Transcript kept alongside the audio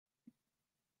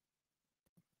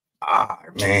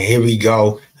Man, here we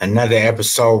go. Another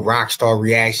episode, Rockstar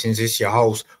Reactions. It's your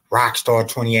host, Rockstar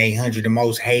 2800, the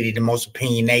most hated, the most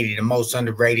opinionated, the most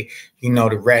underrated. You know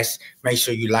the rest. Make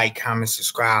sure you like, comment,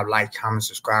 subscribe. Like, comment,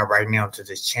 subscribe right now to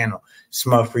this channel,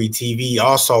 Smutfree TV.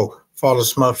 Also, follow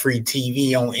Smutfree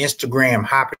TV on Instagram.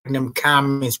 Hop in them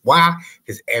comments. Why?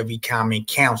 Because every comment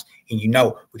counts. And you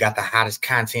know, we got the hottest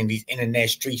content in these internet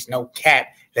streets. No cap.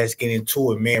 Let's get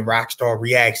into it, man. Rockstar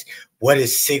Reacts. What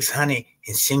is 600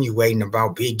 insinuating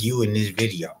about Big U in this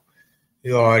video?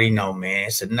 You already know, man.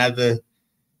 It's another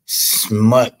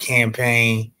smut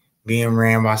campaign being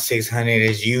ran by 600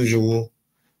 as usual.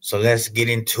 So let's get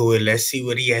into it. Let's see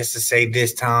what he has to say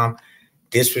this time.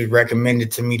 This was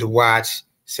recommended to me to watch.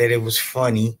 Said it was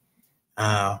funny.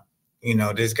 You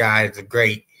know, this guy is a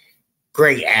great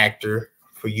actor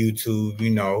for YouTube, you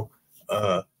know,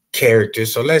 character.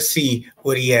 So let's see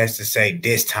what he has to say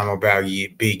this time about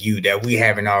Big U that we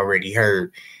haven't already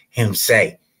heard him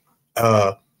say.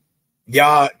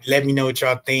 Y'all let me know what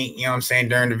y'all think, you know what I'm saying,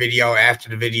 during the video, after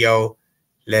the video.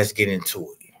 Let's get into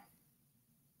it.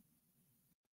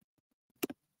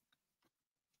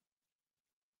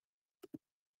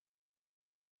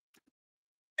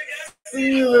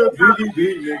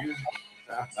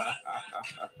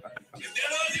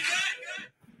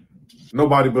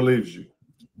 Nobody believes you.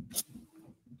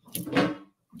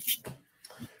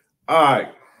 All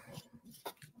right.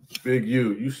 Big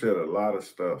U, you said a lot of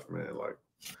stuff, man. Like,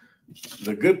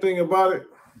 the good thing about it,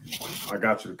 I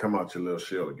got you to come out your little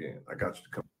shell again. I got you to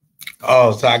come.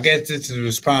 Oh, so I guess this is a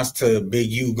response to Big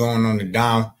U going on the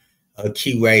down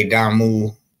keyway, down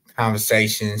move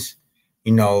conversations.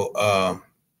 You know,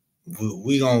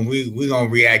 we gonna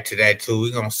react to that too.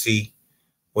 We're gonna see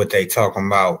what they talking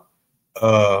about.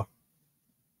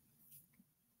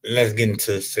 Let's get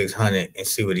into 600 and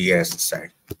see what he has to say.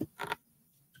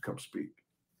 Come speak.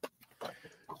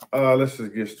 Let's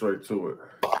just get straight to it.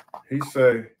 He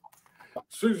say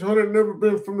 600 never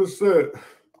been from the set.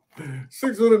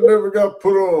 600 never got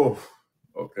put on.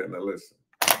 Okay, now listen.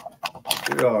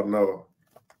 We all know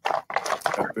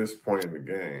at this point in the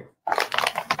game,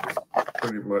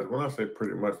 pretty much, when I say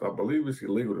pretty much, I believe it's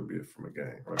illegal to be from a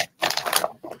gang, right?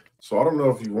 So I don't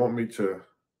know if you want me to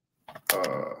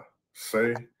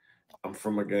say I'm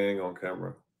from a gang on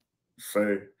camera,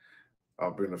 say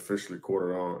I've been officially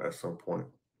quartered on at some point,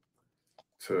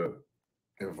 to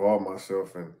involve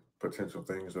myself in potential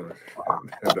things that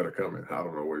are coming. I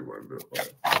don't know what you want to do,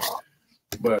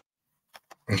 but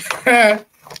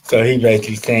so he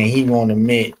basically saying he won't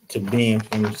admit to being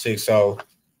from 6-0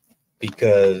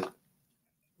 because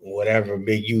whatever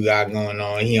Big U got going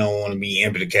on, he don't want to be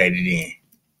implicated in.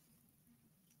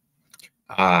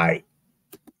 All right.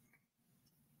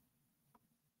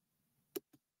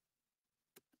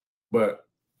 But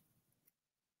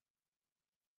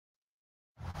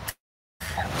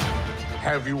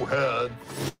have you heard?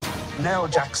 Now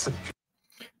Jackson.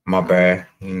 My bad.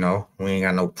 You know, we ain't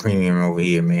got no premium over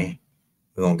here, man.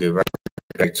 We're going to get right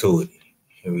back to it.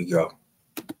 Here we go.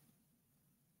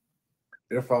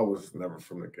 If I was never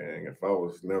from the gang, if I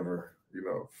was never, you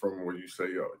know, from where you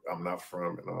say, yo, I'm not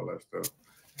from and all that stuff,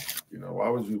 you know, why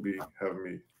would you be having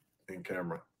me in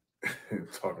camera and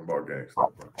talking about gang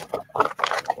stuff, bro?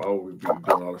 Why would we be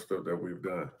doing all the stuff that we've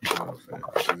done? You know what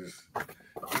I'm saying?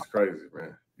 It's crazy,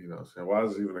 man. You know what I'm saying? Why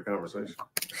is it even a conversation?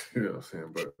 You know what I'm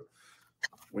saying? But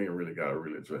we ain't really got to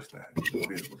really address that.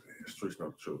 It is what it is. Streets know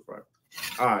the truth, right?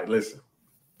 All right, listen.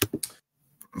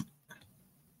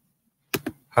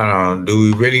 Hold on. Do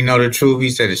we really know the truth? He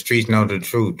said the streets know the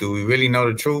truth. Do we really know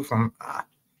the truth?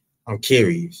 I'm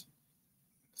curious.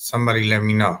 Somebody let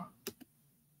me know.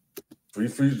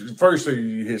 First, say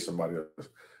you hit somebody else,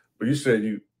 but you said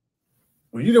you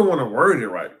didn't want to word it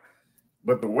right.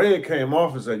 But the way it came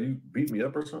off is that you beat me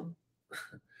up or something.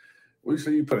 We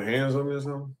say you put hands on me or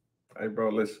something. Hey, bro,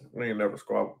 listen, we ain't never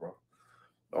squabbled, bro.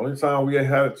 The only time we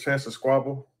had a chance to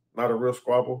squabble, not a real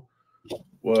squabble,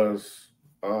 was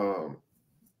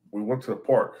we went to the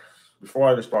park before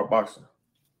I even started boxing.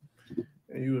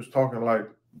 And you was talking like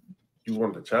you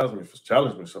wanted to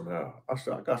challenge me somehow. I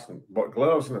said, I got some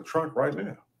gloves in the trunk right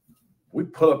now. We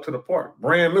pull up to the park,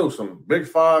 brand new, some big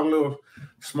 5 little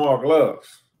small gloves.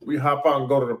 We hop out and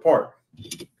go to the park.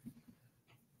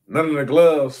 None of the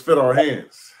gloves fit our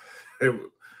hands.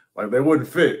 Like they wouldn't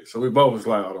fit. So we both was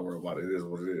like, oh, don't worry about it. It is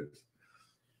what it is.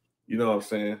 You know what I'm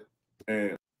saying?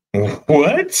 And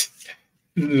what?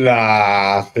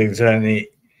 Nah, 600.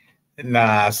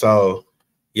 Nah, so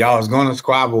y'all was going to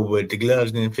squabble, but the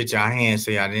gloves didn't fit your hands,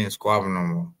 so y'all didn't squabble no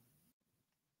more.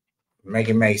 Make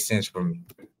it make sense for me.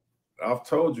 I've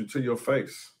told you to your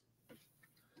face,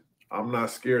 I'm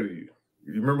not scared of you.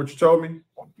 You remember what you told me?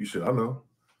 You said, I know.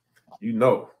 You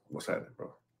know what's happening,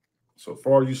 bro. So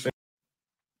far, you saying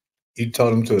you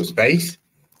told him to his face,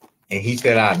 and he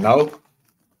said, I know.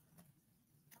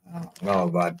 I don't know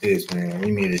about this, man.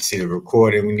 We need to see the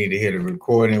recording. We need to hear the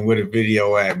recording. Where the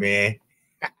video at, man?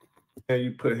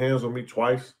 You put hands on me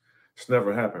twice. It's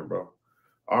never happened, bro.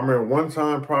 I remember one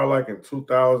time, probably like in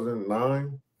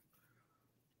 2009,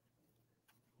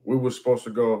 we were supposed to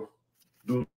go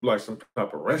do like some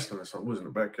type of wrestling or something. We was in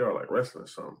the backyard, like wrestling or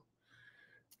something.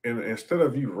 And instead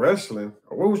of you wrestling,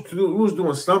 or we was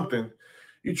doing something,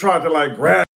 you tried to like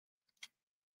grab.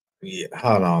 Yeah,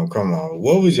 hold on, come on.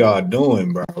 What was y'all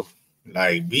doing, bro?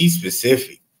 Like, be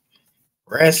specific.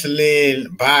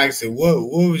 Wrestling, boxing, what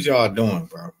was y'all doing,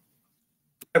 bro?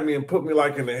 Me and put me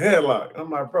like in the headlock. I'm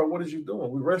like, bro, what is you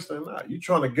doing? We wrestling now. You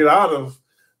trying to get out of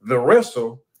the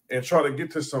wrestle and try to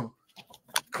get to some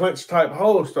clinch type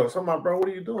hold stuff. So I'm like, bro, what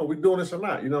are you doing? We doing this or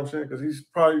not? You know what I'm saying? Because he's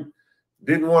probably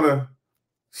didn't want to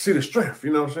see the strength,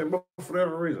 you know what I'm saying? But for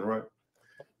whatever reason, right?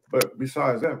 But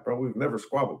besides that, bro, we've never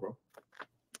squabbled, bro.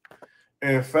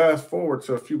 And fast forward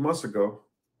to a few months ago,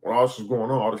 when all this was going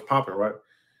on, all this popping, right?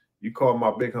 You called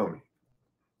my big homie.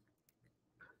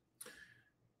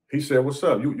 He said, what's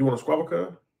up? You want to squabble, cuz?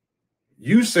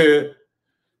 You said,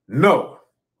 no,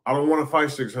 I don't want to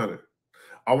fight 600.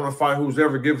 I want to fight who's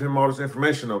ever given him all this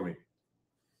information on me.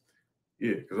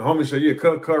 Yeah, because the homie said, yeah,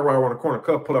 cut right around the corner.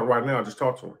 Cut, pull up right now. Just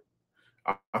talk to him.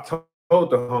 I told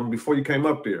the homie before you came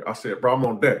up there, I said, bro, I'm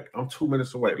on deck. I'm 2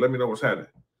 minutes away. Let me know what's happening.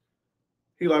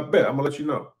 He like, bet, I'm going to let you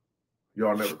know.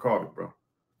 Y'all never called me, bro.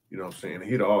 You know what I'm saying?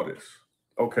 He did all this.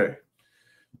 Okay.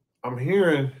 I'm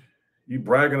hearing you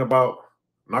bragging about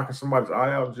knocking somebody's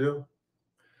eye out in jail.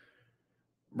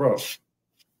 Bro,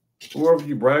 whoever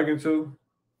you bragging to,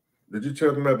 did you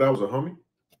tell them that was a homie?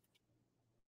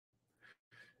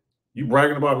 You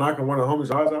bragging about knocking one of the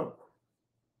homie's eyes out?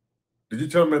 Did you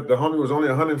tell them that the homie was only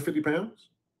 150 pounds?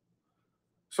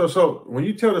 So when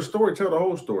you tell the story, tell the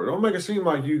whole story. Don't make it seem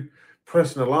like you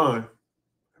pressing the line,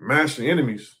 mashing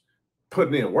enemies,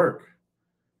 putting in work.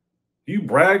 You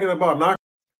bragging about knocking.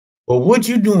 But what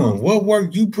you doing? What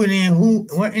work you put in?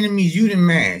 What enemies you done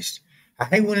mashed? I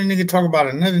hate when a nigga talk about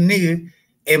another nigga,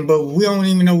 but we don't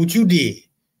even know what you did.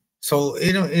 So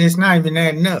it's not even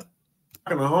adding up.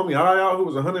 Knocking a homie eye out who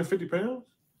was 150 pounds,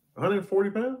 140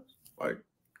 pounds. Like,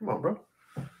 come on, bro.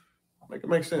 Make it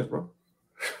make sense, bro.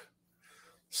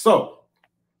 So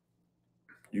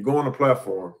you go on the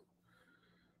platform.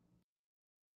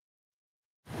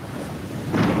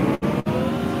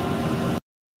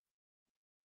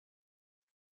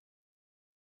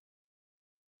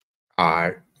 All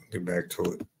right, get back to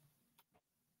it.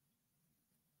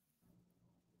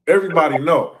 Everybody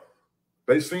know.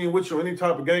 They seen with you any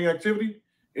type of gang activity,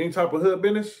 any type of hood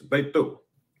business, they through.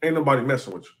 Ain't nobody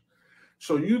messing with you.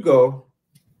 So you go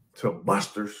to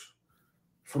busters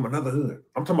from another hood.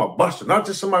 I'm talking about busters, not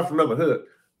just somebody from another hood.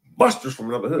 Busters from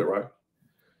another hood, right?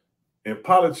 In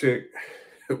politics,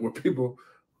 with people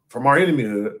from our enemy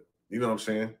hood, you know what I'm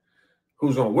saying,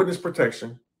 who's on witness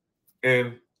protection,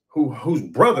 and whose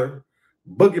brother,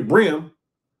 Boogie Brim,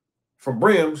 from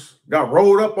Brims, got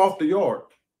rolled up off the yard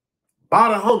by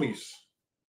the homies.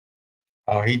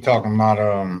 Oh, he talking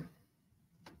about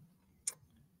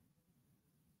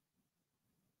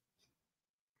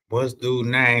what's dude's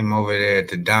name over there at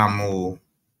the Damu?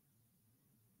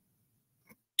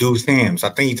 Deuce Sims. I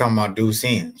think he talking about Deuce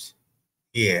Sims.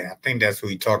 Yeah, I think that's who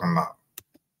he talking about.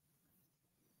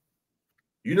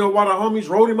 You know why the homies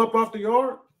rolled him up off the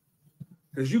yard?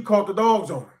 Because you caught the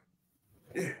dogs on him.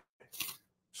 Yeah.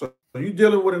 So you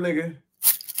dealing with a nigga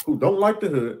who don't like the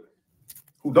hood,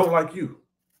 who don't like you,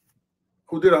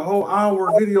 who did a whole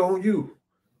hour video on you,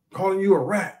 calling you a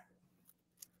rat.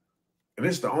 And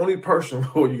it's the only person,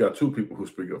 well, you got two people who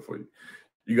speak up for you.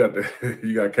 You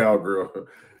got Cowgirl.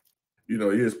 You know,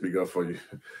 he'll speak up for you.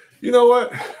 You know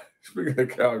what? Speaking of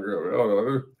Cowgirl, man, hold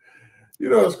on. You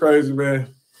know what's crazy,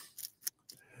 man?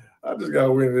 I just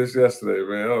got wind of this yesterday,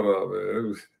 man. Hold on,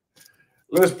 man.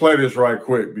 Let's play this right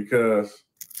quick because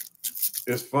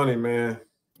it's funny, man.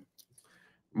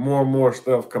 More and more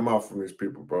stuff come out from these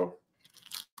people, bro.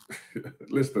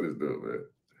 Listen to this dude, man.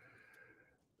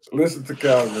 Listen to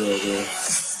Cowgirl, man.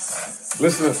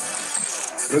 Listen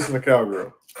to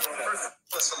Cowgirl.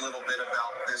 Us a little bit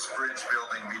about this bridge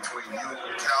building between you,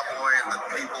 Cowboy, and the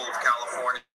people of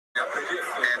California,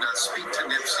 and speak to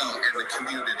Nipsey and the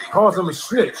community. Calls him a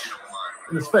snitch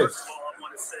in his face. First of all, I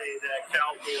want to say that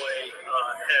Cowboy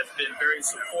has been very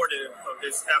supportive of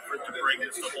this effort to bring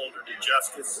Mr. Holder to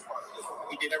justice.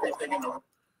 He did everything in the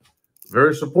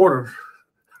very supportive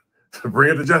to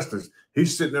bring it to justice.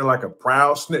 He's sitting there like a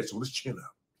proud snitch with his chin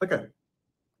up. Look at him.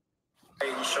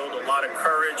 He showed a lot of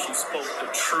courage. He spoke the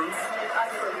truth,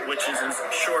 which is in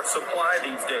short supply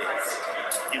these days.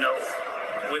 You know,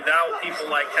 without people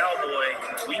like Cowboy,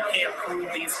 we can't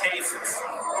prove these cases.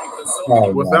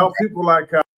 Without people like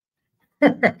Cowboy.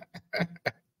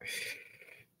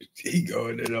 He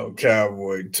going in on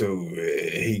Cowboy too,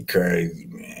 man. He crazy,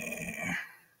 man.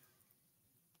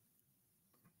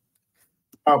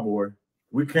 Cowboy,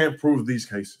 we can't prove these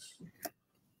cases.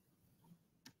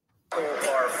 People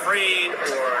are afraid,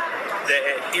 or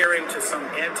they're adhering to some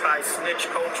anti-snitch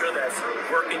culture that's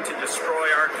working to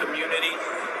destroy our community.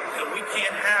 And we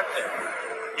can't have that.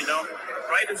 You know,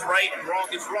 right is right and wrong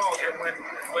is wrong. And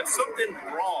when something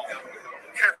wrong,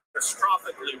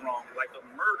 catastrophically wrong, like a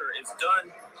murder is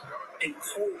done in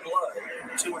cold blood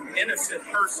to an innocent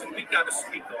person, we got to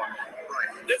speak on it.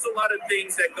 Right. There's a lot of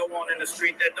things that go on in the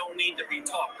street that don't need to be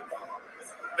talked about.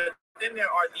 But then there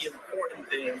are the important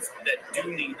things that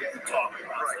do need to be talked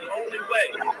about. Right. It's the only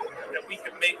way that we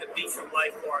can make a decent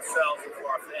life for ourselves and for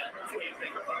our families. What do you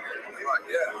think about that? Right,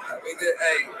 yeah. I mean,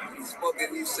 hey,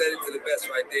 you said it to the best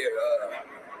right there.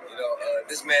 You know,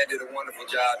 this man did a wonderful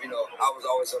job. You know, I was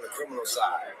always on the criminal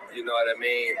side. You know what I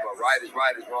mean? But right is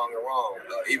wrong is wrong.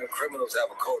 Even criminals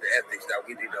have a code of ethics that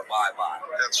we need to abide by.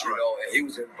 That's right. You know, and he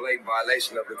was in blatant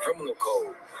violation of the criminal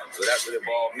code. So that's what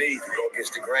involved me to go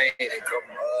against the grain and come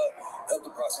help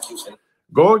the prosecution.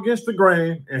 Go against the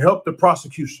grain and help the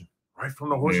prosecution. Right from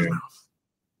the horse's mouth.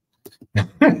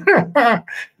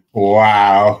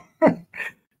 Wow.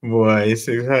 Boy,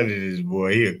 600 is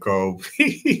boy. He a cold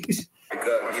piece.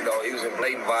 Because, you know, he was in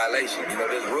blatant violation. You know,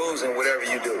 there's rules in whatever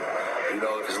you do. You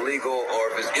know, if it's legal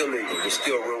or if it's illegal, there's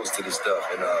still rules to this stuff.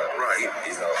 And right.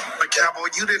 You know. But Cowboy,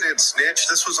 you didn't snitch.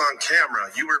 This was on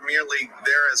camera. You were merely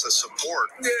there as a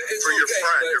support for your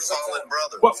friend, your fallen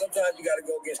brother. Well, sometimes you got to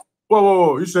go against.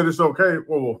 Whoa. You said it's okay.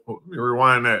 Whoa. Let me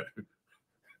rewind that.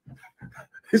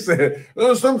 He said,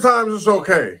 sometimes it's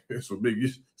okay. It's Big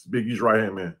E's right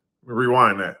hand man. Let me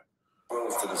rewind that.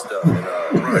 To the stuff. And,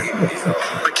 right.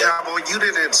 But Cowboy, you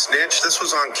didn't snitch. This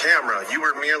was on camera. You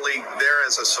were merely there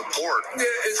as a support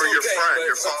for your friend,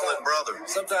 your fallen brother.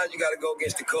 Sometimes you got to go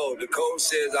against the code. The code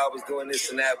says I was doing this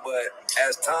and that, but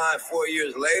as time, 4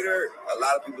 years later, a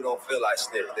lot of people don't feel I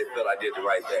snitched. They feel I did the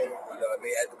right thing. You know what I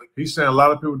mean? He's saying a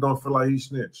lot of people don't feel like he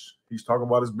snitched. He's talking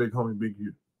about his big homie, Big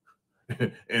U.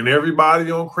 And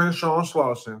everybody on Crenshaw and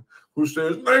Slauson who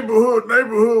says neighborhood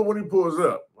when he pulls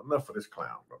up. Enough of this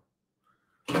clown, bro.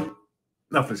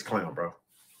 Enough of this clown, bro.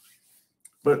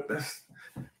 But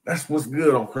that's what's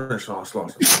good on Crenshaw and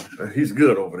Slauson. He's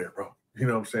good over there, bro. You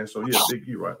know what I'm saying? So yeah, Big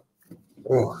U, right?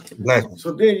 Oh,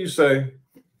 so then you say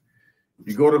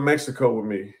you go to Mexico with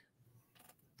me.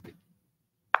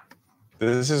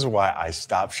 This is why I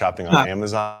stopped shopping on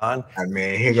Amazon. I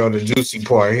mean, here go the juicy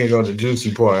part.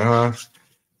 Huh?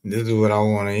 This is what I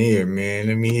want to hear, man.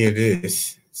 Let me hear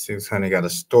this. 600 got a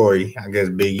story. I guess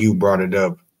Big U brought it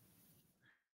up.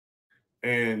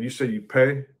 And you say you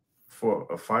pay for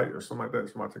a fight or something like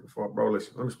that. Somebody take a fight. Bro,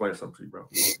 listen, let me explain something to you, bro.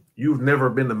 You've never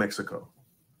been to Mexico.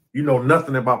 You know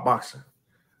nothing about boxing.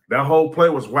 That whole play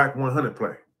was Wack 100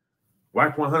 play.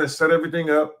 Wack 100 set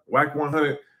everything up. Wack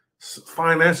 100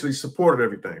 financially supported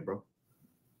everything, bro.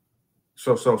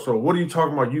 So what are you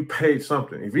talking about? You paid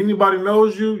something. If anybody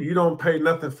knows you, you don't pay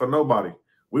nothing for nobody.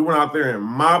 We went out there in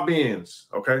my Benz,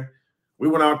 okay? We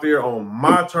went out there on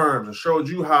my terms and showed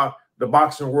you how the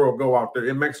boxing world go out there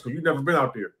in Mexico. You've never been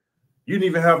out there. You didn't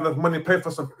even have enough money to pay for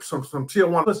some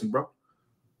Tijuana pussy, bro.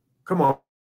 Come on,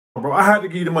 bro. I had to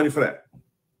give you the money for that.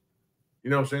 You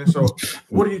know what I'm saying? So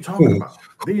what are you talking about?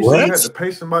 Then you say you had to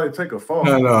pay somebody to take a fall.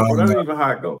 That ain't even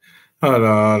how it goes. Hold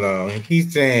on.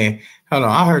 He's saying, hold on.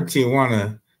 I heard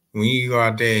Tijuana, when you go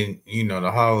out there, you know,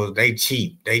 the hoes, they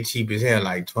cheap. They cheap as hell,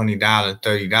 like $20,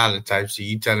 $30 type shit.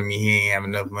 You telling me he ain't have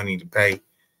enough money to pay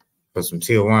for some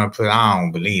Tijuana pussy? I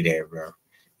don't believe that, bro.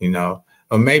 You know?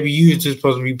 Or maybe you just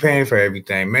supposed to be paying for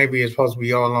everything. Maybe it's supposed to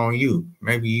be all on you.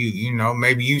 Maybe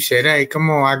maybe you said, hey, come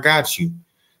on, I got you.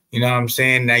 You know what I'm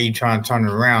saying? Now you trying to turn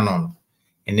it around on them.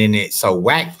 And then so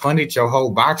Wack funded your whole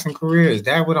boxing career? Is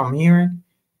that what I'm hearing?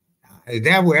 Is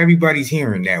that what everybody's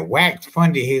hearing? That Wack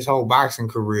funded his whole boxing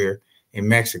career in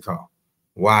Mexico?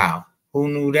 Wow. Who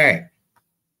knew that?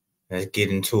 Let's get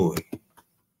into it.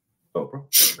 Oh, bro.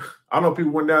 I know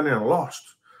people went down there and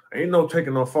lost. Ain't no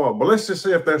taking no fall. But let's just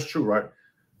say if that's true, right?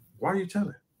 Why are you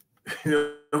telling? You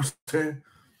know what I'm saying?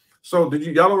 So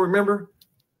y'all don't remember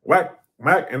Wack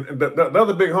and the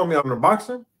other big homie out in the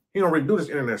boxing? He don't really do this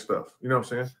internet stuff. You know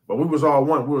what I'm saying? But we was all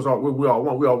one. We all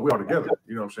one. We all together.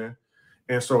 You know what I'm saying?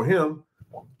 And so him,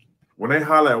 when they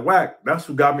holler at Wack, that's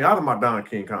who got me out of my Don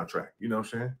King contract. You know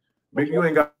what I'm saying? Big, you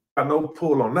ain't got no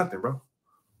pull on nothing, bro.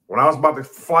 when I was about to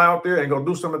fly out there and go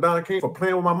do something to Don King for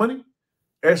playing with my money,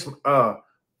 the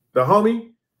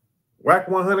homie, Wack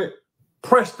 100,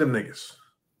 pressed them niggas.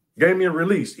 Gave me a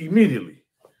release immediately.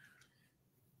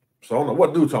 So I don't know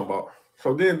what dude talking about.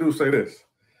 So then dude say this.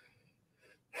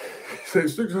 He said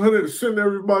 600 to send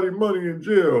everybody money in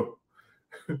jail.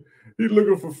 He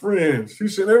looking for friends. He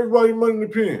sent everybody money in the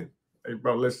pen. Hey,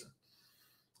 bro, listen.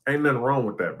 Ain't nothing wrong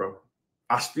with that, bro.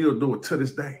 I still do it to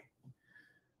this day.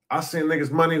 I send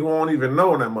niggas money who don't even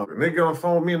know that mother. Nigga on the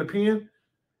phone with me in the pen.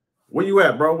 Where you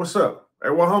at, bro? What's up? Hey,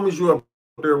 what homies you up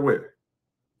there with?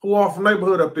 Who off from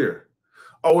neighborhood up there?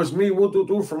 Oh, it's me, from the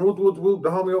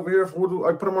homie over here from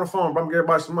I put him on the phone, bro. I'm gonna give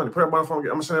everybody some money. Put everybody on the phone. I'm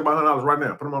gonna send everybody $100 right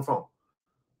now. Put him on the phone.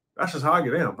 That's just how I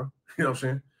get down, bro. You know what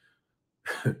I'm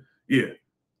saying? Yeah.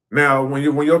 Now, when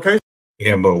your case.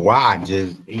 Yeah, but why?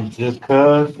 Just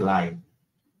cause, like,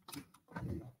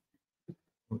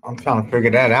 I'm trying to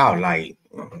figure that out. Like,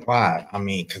 why? I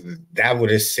mean, because that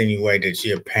would insinuate that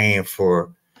you're paying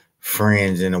for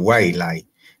friends in a way. Like,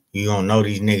 you don't know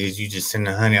these niggas, you just send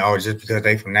 $100, or just because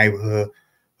they from neighborhood,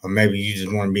 or maybe you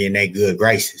just want to be in their good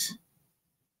graces.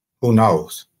 Who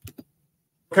knows?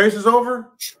 Case is over.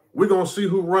 We're gonna see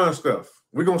who runs stuff.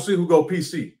 We're gonna see who go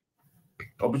PC.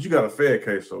 Oh, but you got a Fed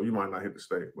case, so you might not hit the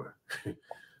state. But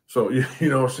so you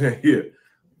know what I'm saying? Yeah.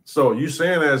 So you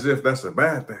saying as if that's a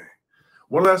bad thing.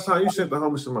 When last time you sent the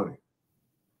homie some money?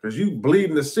 Because you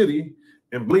bleeding the city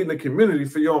and bleeding the community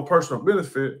for your own personal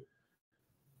benefit.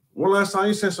 When last time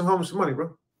you sent some homies some money,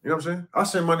 bro? You know what I'm saying? I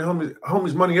send money,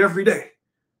 homies money every day.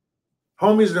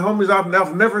 Homies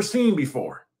I've never seen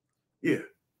before. Yeah.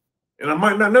 And I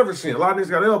might not never seen. A lot of niggas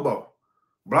got elbow.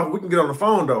 But we can get on the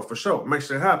phone, though, for sure. Make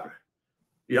shit happen.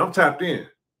 Yeah, I'm tapped in.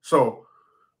 So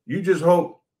you just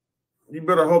hope, you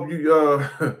better hope you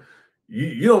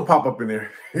you don't pop up in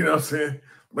there. You know what I'm saying?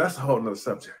 But that's a whole nother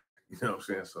subject. You know what I'm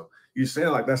saying? So you saying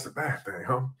like that's the bad thing,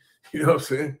 huh? You know what I'm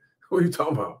saying? What are you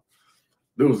talking about?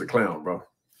 Dude was a clown, bro.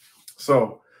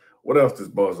 So what else does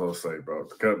Bozo say, bro?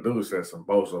 The dude said some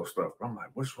Bozo stuff. I'm like,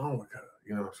 what's wrong with her?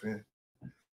 You know what I'm saying?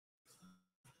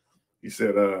 He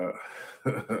said,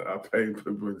 I paid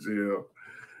people in jail.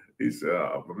 He said,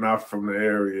 I'm not from the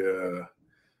area.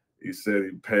 He said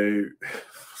he paid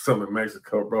some in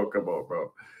Mexico, bro. Come on,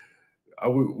 bro.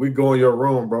 We go in your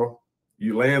room, bro.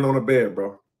 You laying on a bed,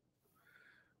 bro.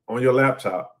 On your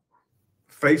laptop,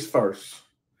 face first,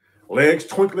 legs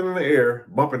twinkling in the air,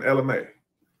 bumping LMA.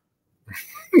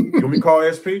 You want me to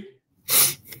call SP?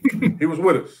 He was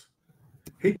with us.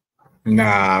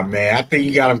 Nah, man. I think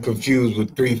you got him confused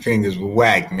with Three Fingers with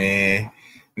Wack, man.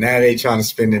 Now they trying to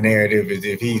spin the narrative as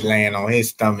if he's laying on his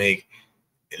stomach,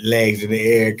 legs in the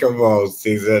air. Come on,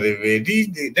 600,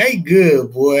 man. They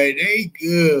good, boy. They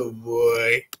good,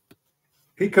 boy.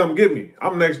 He come get me.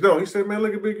 I'm next door. He said, man,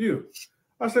 look at Big U.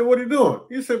 I said, what are you doing?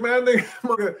 He said, man,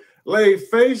 nigga laid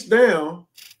face down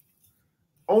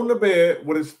on the bed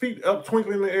with his feet up,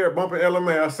 twinkling in the air, bumping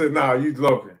LMA. I said, nah, you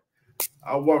joking.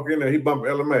 I walk in there, he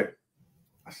bumping LMA.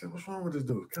 I said, what's wrong with this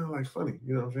dude? Kind of like funny,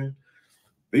 you know what I'm saying?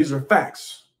 These are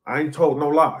facts. I ain't told no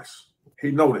lies.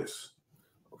 He know this.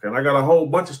 Okay, and I got a whole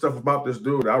bunch of stuff about this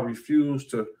dude I refuse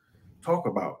to talk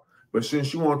about. But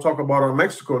since you want to talk about our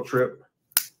Mexico trip,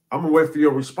 I'm going to wait for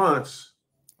your response.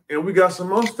 And we got some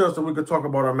more stuff that we could talk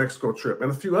about our Mexico trip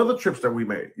and a few other trips that we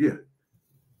made. Yeah.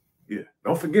 Yeah.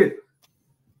 Don't forget,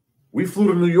 we flew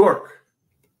to New York.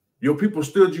 Your people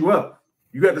stood you up.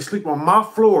 You had to sleep on my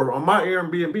floor on my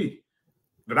Airbnb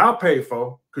that I paid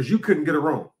for because you couldn't get a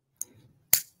room.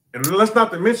 And let's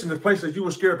not to mention the places you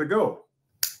were scared to go.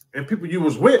 And people you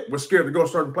was with were scared to go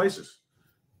certain places.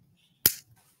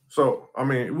 So, I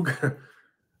mean,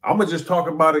 I'm going to just talk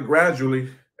about it gradually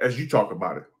as you talk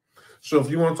about it. So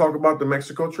if you want to talk about the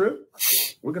Mexico trip,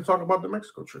 we can talk about the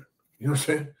Mexico trip. You know what I'm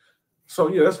saying? So,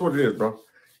 yeah, that's what it is, bro.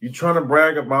 You trying to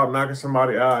brag about knocking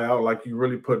somebody's eye out like you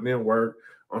really putting in work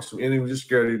on some enemies just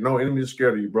scared of you. No enemies are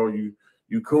scared of you, bro. You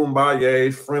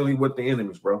kumbaya friendly with the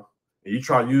enemies, bro. And you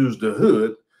try to use the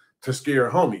hood to scare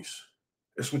homies.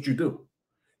 That's what you do.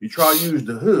 You try to use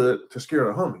the hood to scare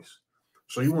the homies.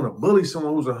 So you want to bully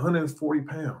someone who's 140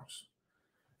 pounds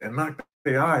and knock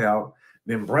their eye out,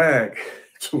 then brag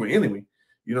to an enemy,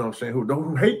 you know what I'm saying,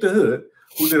 who hate the hood,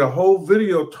 who did a whole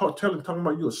video talking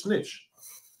about you a snitch.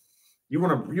 You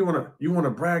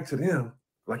wanna brag to them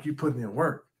like you putting in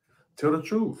work. Tell the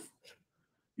truth.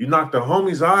 You knocked the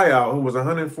homie's eye out who was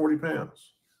 140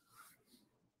 pounds.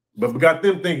 But we got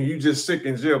them thinking you just sick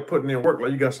in jail putting in work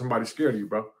like you got somebody scared of you,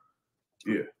 bro.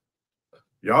 Yeah.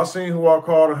 Y'all seen who I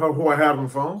called, who I had on the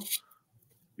phone?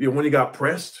 Yeah, when he got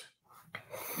pressed.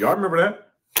 Y'all remember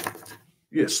that?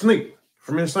 Yeah, Sneak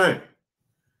from Insane.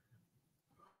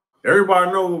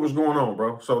 Everybody know what was going on,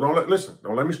 bro. So don't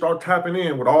let me start tapping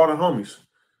in with all the homies.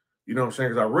 You know what I'm saying?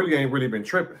 Because I really ain't really been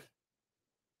tripping.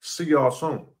 See y'all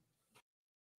soon.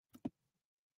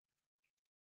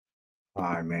 All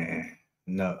right, man.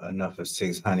 Enough of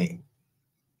 600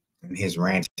 and his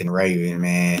rant and raving,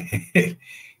 man.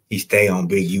 He stay on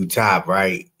Big U top,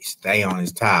 right? Stay on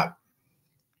his top.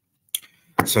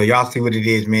 So y'all see what it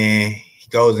is, man. He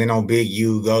goes in on Big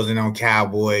U, goes in on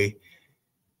Cowboy.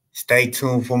 Stay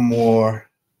tuned for more.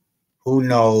 Who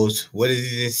knows? What is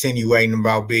he insinuating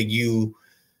about Big U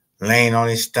laying on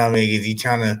his stomach? Is he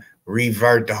trying to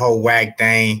revert the whole whack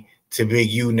thing to Big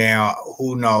U now?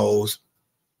 Who knows?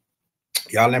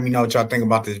 Y'all let me know what y'all think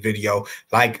about this video.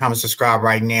 Like, comment, subscribe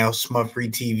right now.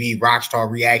 Smutfree TV, Rockstar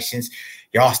Reactions.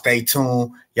 Y'all stay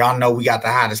tuned. Y'all know we got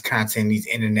the hottest content in these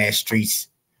internet streets.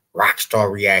 Rockstar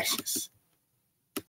Reactions.